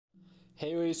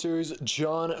Hey racers,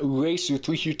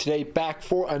 JonRacer3 here today, back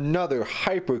for another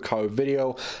hypercar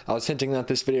video. I was hinting that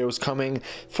this video was coming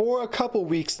for a couple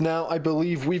weeks now. I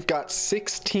believe we've got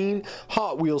 16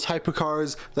 Hot Wheels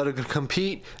hypercars that are going to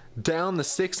compete down the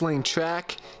 6-lane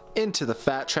track into the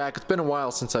fat track. It's been a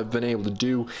while since I've been able to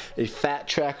do a fat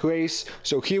track race,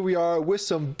 so here we are with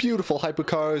some beautiful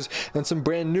hypercars and some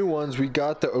brand new ones. We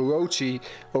got the Orochi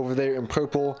over there in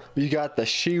purple, we got the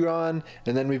Chiron,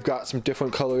 and then we've got some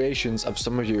different colorations of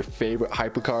some of your favorite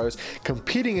hypercars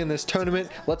competing in this tournament.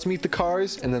 Let's meet the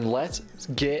cars and then let's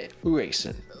get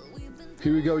racing.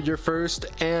 Here we go. Your first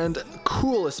and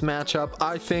coolest matchup,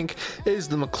 I think, is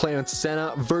the McLaren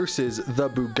Senna versus the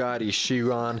Bugatti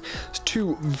Chiron.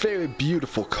 Two very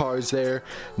beautiful cars there.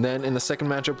 And then in the second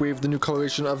matchup, we have the new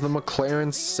coloration of the McLaren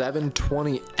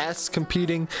 720S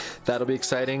competing. That'll be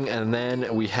exciting. And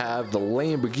then we have the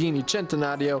Lamborghini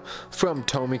Centenario from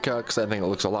Tomica, because I think it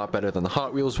looks a lot better than the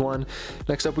Hot Wheels one.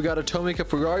 Next up, we got a Tomica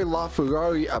Ferrari La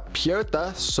Ferrari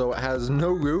Aperta, so it has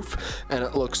no roof, and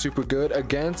it looks super good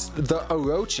against the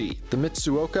Orochi, the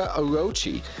Mitsuoka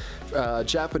Orochi.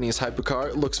 Japanese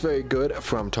hypercar, looks very good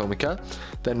from Tomica.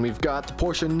 Then we've got the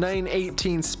Porsche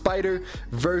 918 Spider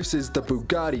versus the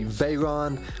Bugatti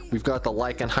Veyron. We've got the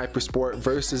Lykan Hypersport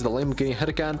versus the Lamborghini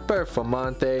Huracan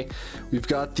Performante. We've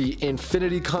got the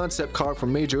Infinity concept car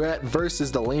from Majorette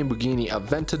versus the Lamborghini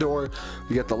Aventador.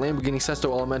 We got the Lamborghini Sesto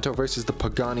Elemento versus the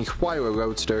Pagani Huayra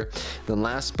Roadster. Then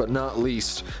last but not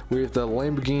least, we have the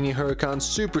Lamborghini Huracan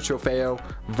Super Trofeo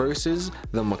versus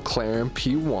the McLaren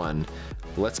P1.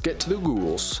 Let's get to the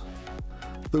rules.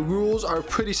 The rules are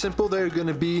pretty simple. They're going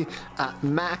to be at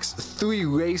max 3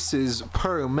 races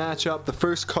per matchup. The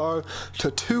first car to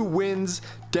 2 wins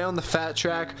down the fat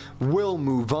track will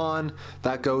move on.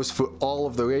 That goes for all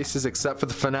of the races except for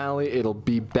the finale. It'll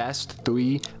be best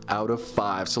 3 out of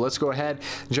 5. So let's go ahead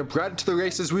and jump right into the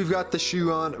races. We've got the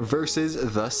Chiron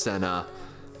versus the Senna.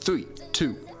 3,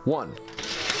 2, 1.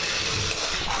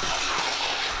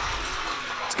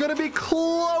 It's gonna be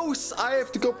close. I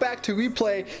have to go back to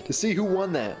replay to see who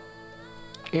won that.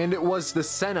 And it was the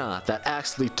Senna that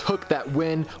actually took that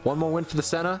win. One more win for the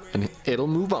Senna and it'll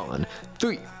move on.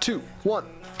 3, 2, 1.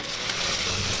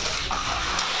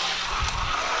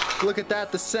 Look at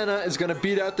that. The Senna is gonna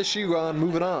beat out the Chiron,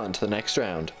 moving on to the next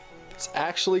round. It's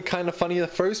actually kind of funny. The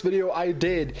first video I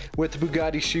did with the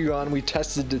Bugatti Chiron, we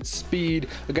tested its speed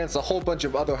against a whole bunch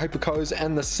of other hypercars,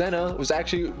 and the Senna was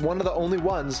actually one of the only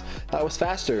ones that was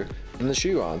faster than the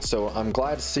Chiron. So I'm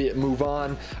glad to see it move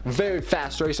on. Very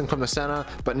fast racing from the Senna,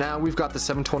 but now we've got the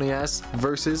 720S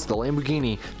versus the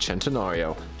Lamborghini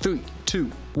Centenario. 3,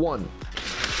 2, 1.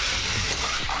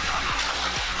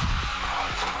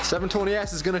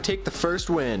 720S is going to take the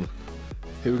first win.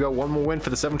 Here we go, one more win for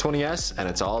the 720S, and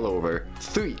it's all over.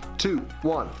 3, 2,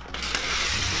 1.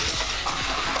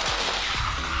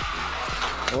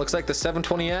 It looks like the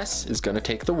 720S is going to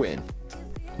take the win.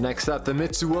 Next up, the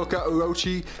Mitsuoka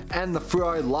Orochi and the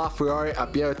Ferrari La Ferrari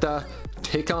Aperta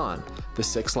take on the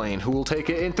 6 lane. Who will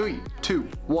take it in 3, 2,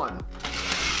 1.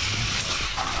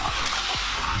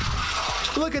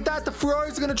 Look at that, the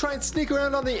Ferrari's going to try and sneak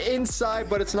around on the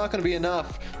inside, but it's not going to be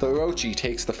enough. The Orochi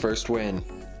takes the first win.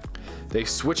 They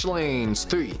switch lanes.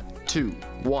 3, 2,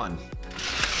 1.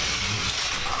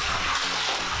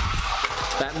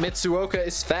 That Mitsuoka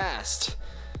is fast.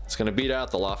 It's going to beat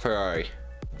out the LaFerrari.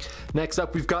 Next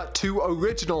up, we've got 2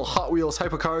 original Hot Wheels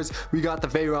hypercars. We got the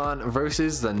Veyron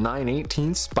versus the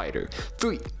 918 Spider.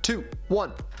 3, 2,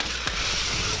 1.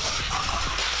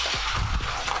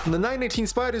 And the 918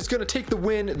 Spider is going to take the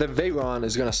win. The Veyron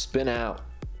is going to spin out.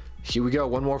 Here we go.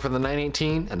 One more for the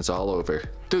 918 and it's all over.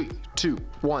 3, 2,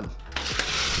 1.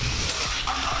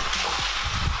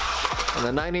 And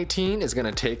the 918 is going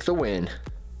to take the win.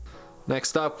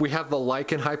 Next up, we have the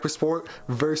Lykan Hypersport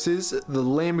versus the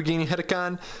Lamborghini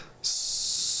Huracan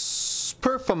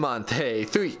Performante.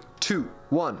 3, 2,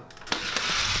 1.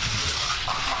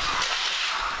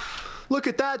 Look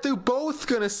at that, they're both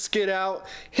going to skid out,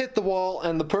 hit the wall,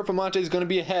 and the Performante is going to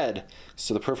be ahead.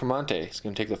 So the Performante is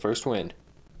going to take the first win.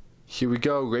 Here we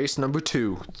go, race number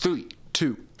 2. 3,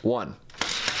 2, 1.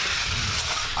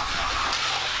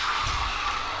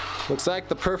 Looks like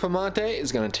the Performante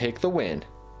is going to take the win.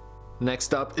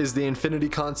 Next up is the Infinity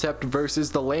Concept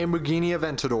versus the Lamborghini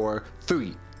Aventador.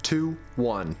 3, 2,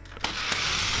 1.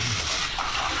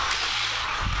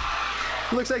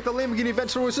 Looks like the Lamborghini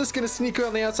Aventador is just going to sneak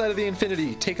around the outside of the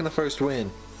Infinity, taking the first win.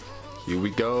 Here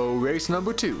we go, race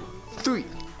number 2. 3,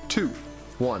 2,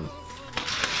 1.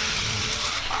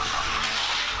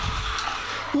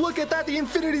 Look at that, the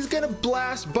Infinity's gonna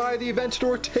blast by the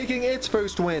Aventador, taking its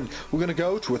first win. We're gonna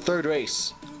go to a third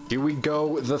race. Here we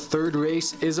go. The third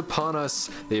race is upon us.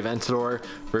 The Aventador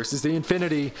versus the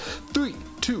Infinity. 3,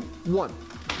 2, 1.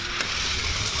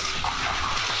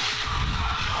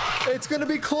 It's going to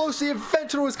be close. The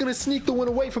Aventador is going to sneak the win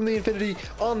away from the Infinity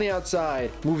on the outside.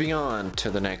 Moving on to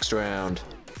the next round.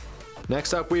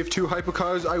 Next up, we have two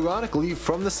hypercars, ironically,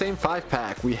 from the same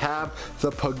 5-pack. We have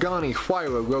the Pagani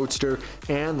Huayra Roadster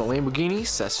and the Lamborghini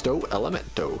Sesto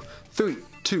Elemento. 3,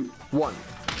 2, 1.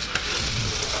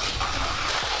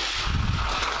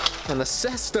 And the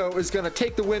Sesto is going to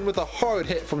take the win with a hard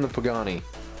hit from the Pagani.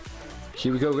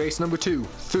 Here we go, race number 2.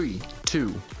 3, 2,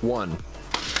 1.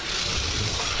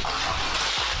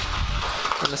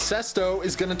 And the Sesto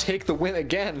is going to take the win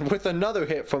again with another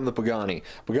hit from the Pagani.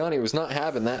 Pagani was not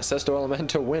having that Sesto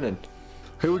Elemento winning.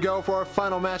 Here we go for our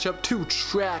final matchup. Two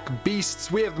track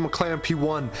beasts. We have the McLaren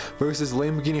P1 versus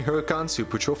Lamborghini Huracan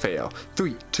Super Trofeo.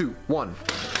 3, 2, 1.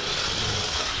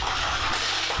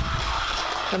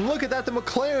 And look at that, the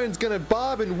McLaren's gonna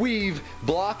bob and weave,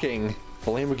 blocking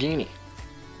the Lamborghini.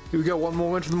 Here we go, one more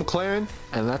win for the McLaren,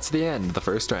 and that's the end of the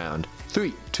first round.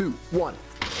 3, 2, 1.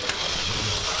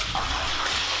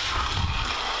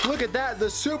 Look at that, the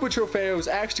Super Trofeo is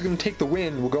actually gonna take the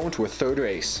win. We're going to a third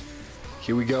race.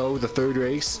 Here we go, the third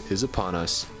race is upon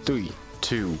us. 3,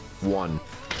 2, 1.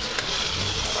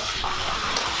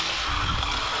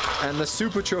 And the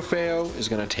Super Trofeo is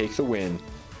gonna take the win.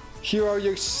 Here are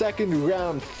your second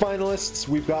round finalists.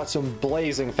 We've got some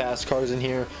blazing fast cars in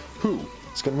here. Who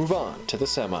is going to move on to the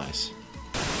semis?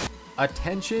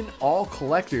 Attention all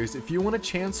collectors, if you want a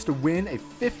chance to win a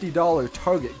 $50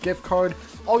 Target gift card,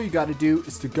 all you got to do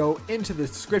is to go into the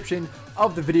description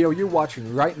of the video you're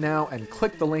watching right now and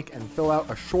click the link and fill out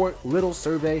a short little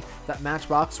survey that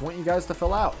Matchbox want you guys to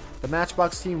fill out. The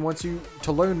Matchbox team wants you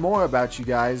to learn more about you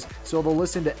guys, so they'll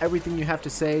listen to everything you have to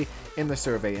say in the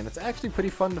survey, and it's actually pretty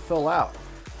fun to fill out.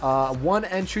 One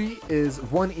entry is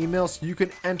one email, so you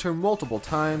can enter multiple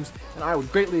times, and I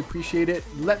would greatly appreciate it.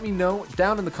 Let me know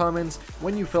down in the comments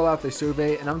when you fill out the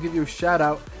survey, and I'll give you a shout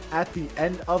out at the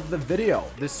end of the video.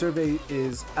 This survey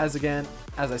is, as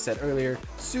I said earlier,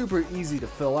 super easy to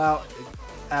fill out. It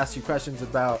asks you questions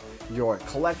about your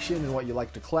collection and what you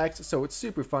like to collect, so it's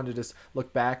super fun to just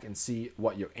look back and see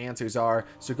what your answers are.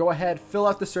 So go ahead, fill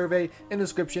out the survey in the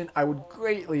description. I would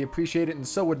greatly appreciate it, and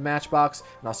so would Matchbox,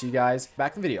 and I'll see you guys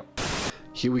back in the video.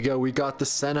 Here we go, we got the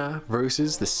Senna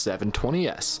versus the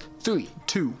 720S. 3,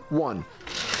 2, 1.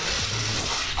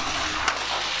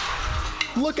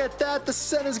 Look at that, the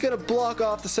Senna's gonna block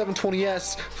off the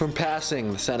 720S from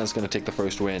passing. The Senna's gonna take the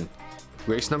first win.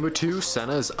 Race number 2,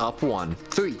 Senna is up 1.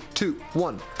 3, 2,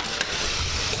 1.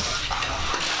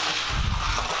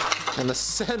 And the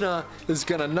Senna is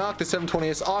gonna knock the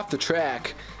 720S off the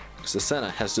track because the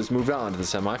Senna has just moved on to the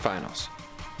semifinals.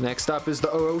 Next up is the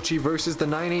Orochi versus the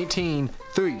 918.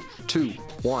 3, 2,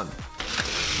 1.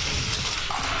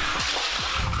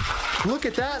 Look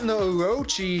at that, and the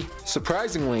Orochi,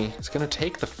 surprisingly, is gonna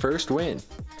take the first win.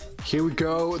 Here we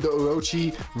go, the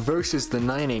Orochi versus the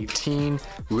 918.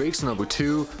 Race number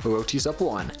 2, Orochi's up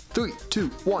 1. 3, 2,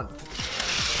 1.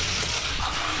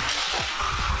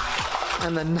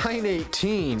 And the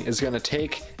 918 is gonna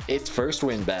take its first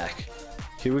win back.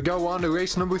 Here we go, on to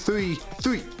race number 3.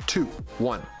 3, 2,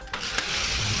 1.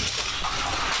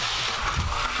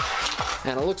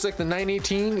 And it looks like the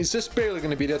 918 is just barely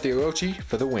gonna beat out the Orochi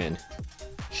for the win.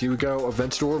 Here we go,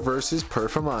 Aventador versus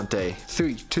Performante.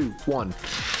 3, 2, 1.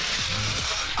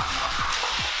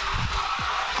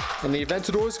 And the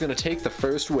Aventador is going to take the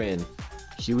first win.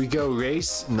 Here we go,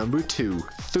 race number 2.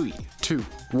 3, 2,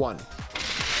 1.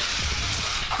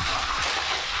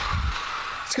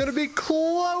 It's going to be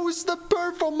close. The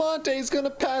Performante is going to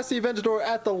pass the Aventador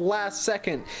at the last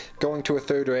second, going to a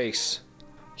third race.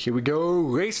 Here we go,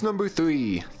 race number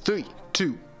 3. 3,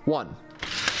 2, 1.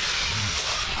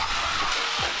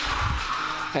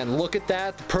 And look at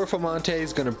that, the Performante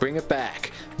is going to bring it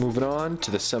back. Moving on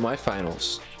to the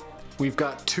semifinals. We've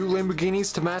got two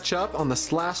Lamborghinis to match up on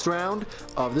this last round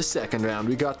of the second round.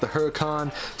 We got the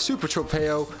Huracan, Super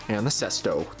Trofeo, and the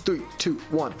Sesto. 3, 2,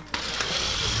 1.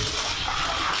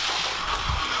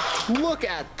 Look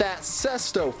at that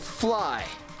Sesto fly.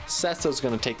 Sesto's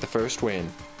going to take the first win.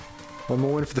 One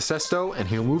more win for the Sesto, and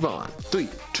he'll move on. 3,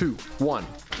 2, 1.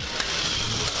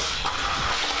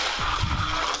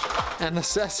 And the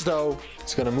Sesto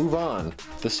is going to move on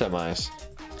to the semis.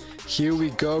 Here we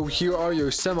go. Here are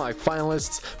your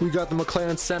semi-finalists. We got the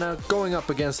McLaren Senna going up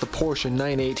against the Porsche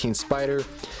 918 Spider.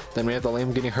 Then we have the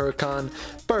Lamborghini Huracan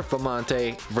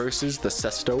Performante versus the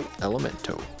Sesto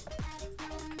Elemento.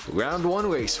 Round 1,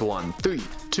 race 1. 3,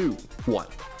 2, 1.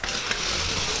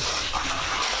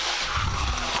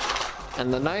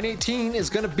 And the 918 is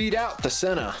going to beat out the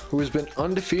Senna, who has been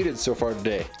undefeated so far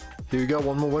today. Here we go,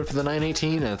 one more win for the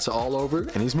 918, and it's all over,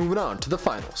 and he's moving on to the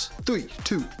finals. 3,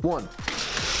 2, 1.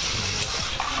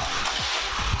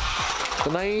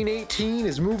 The 918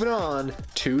 is moving on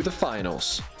to the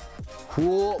finals. Who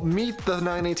will meet the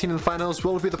 918 in the finals?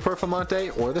 Will it be the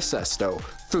Performante or the Sesto?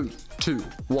 3, 2,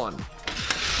 1.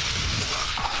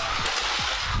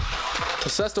 The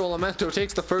Sesto Elemento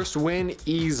takes the first win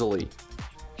easily.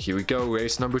 Here we go,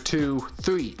 race number 2.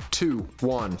 3, 2,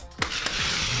 1.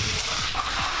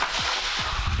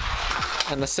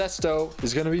 And the Sesto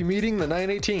is going to be meeting the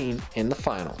 918 in the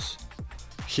finals.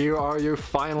 Here are your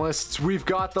finalists. We've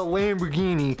got the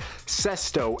Lamborghini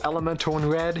Sesto Elemento in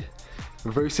red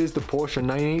versus the Porsche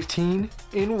 918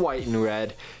 in white and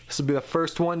red. This will be the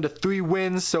first one to 3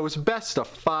 wins, so it's best of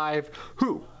 5.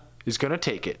 Who is going to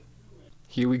take it?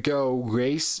 Here we go,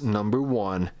 race number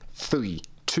 1. 3,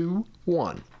 2,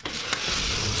 1.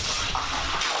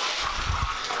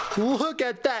 Look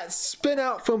at that spin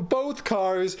out from both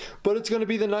cars, but it's going to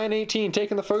be the 918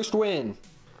 taking the first win.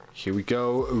 Here we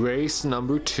go, race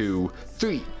number 2.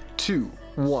 3, 2,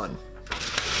 1.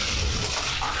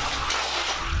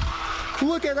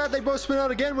 Look at that, they both spin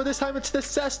out again, but this time it's the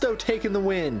Sesto taking the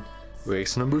win.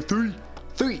 Race number 3.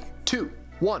 3, 2,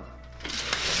 1.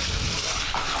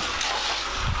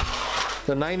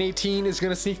 The 918 is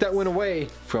going to sneak that win away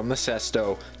from the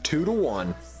Sesto. 2 to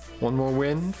 1. One more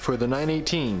win for the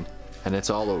 918, and it's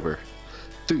all over.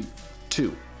 3,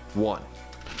 2, 1.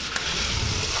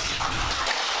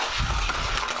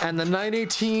 And the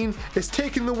 918 is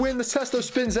taking the win. The Sesto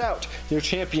spins out. Your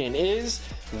champion is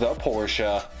the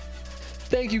Porsche.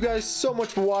 Thank you guys so much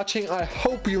for watching. I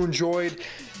hope you enjoyed.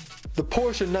 The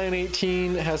Porsche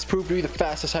 918 has proved to be the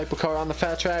fastest hypercar on the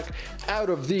fat track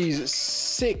out of these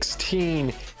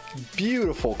 16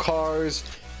 beautiful cars.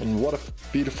 And what a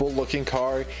beautiful looking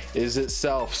car is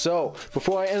itself. So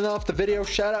before I end off the video,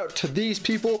 shout out to these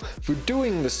people for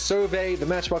doing the survey, the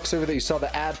Matchbox survey that you saw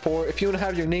the ad for. If you want to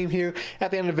have your name here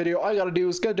at the end of the video, all you gotta do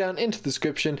is go down into the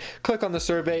description, click on the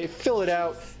survey, fill it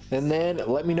out, and then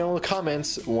let me know in the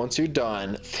comments once you're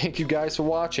done. Thank you guys for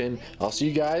watching. I'll see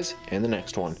you guys in the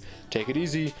next one. Take it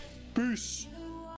easy. Peace.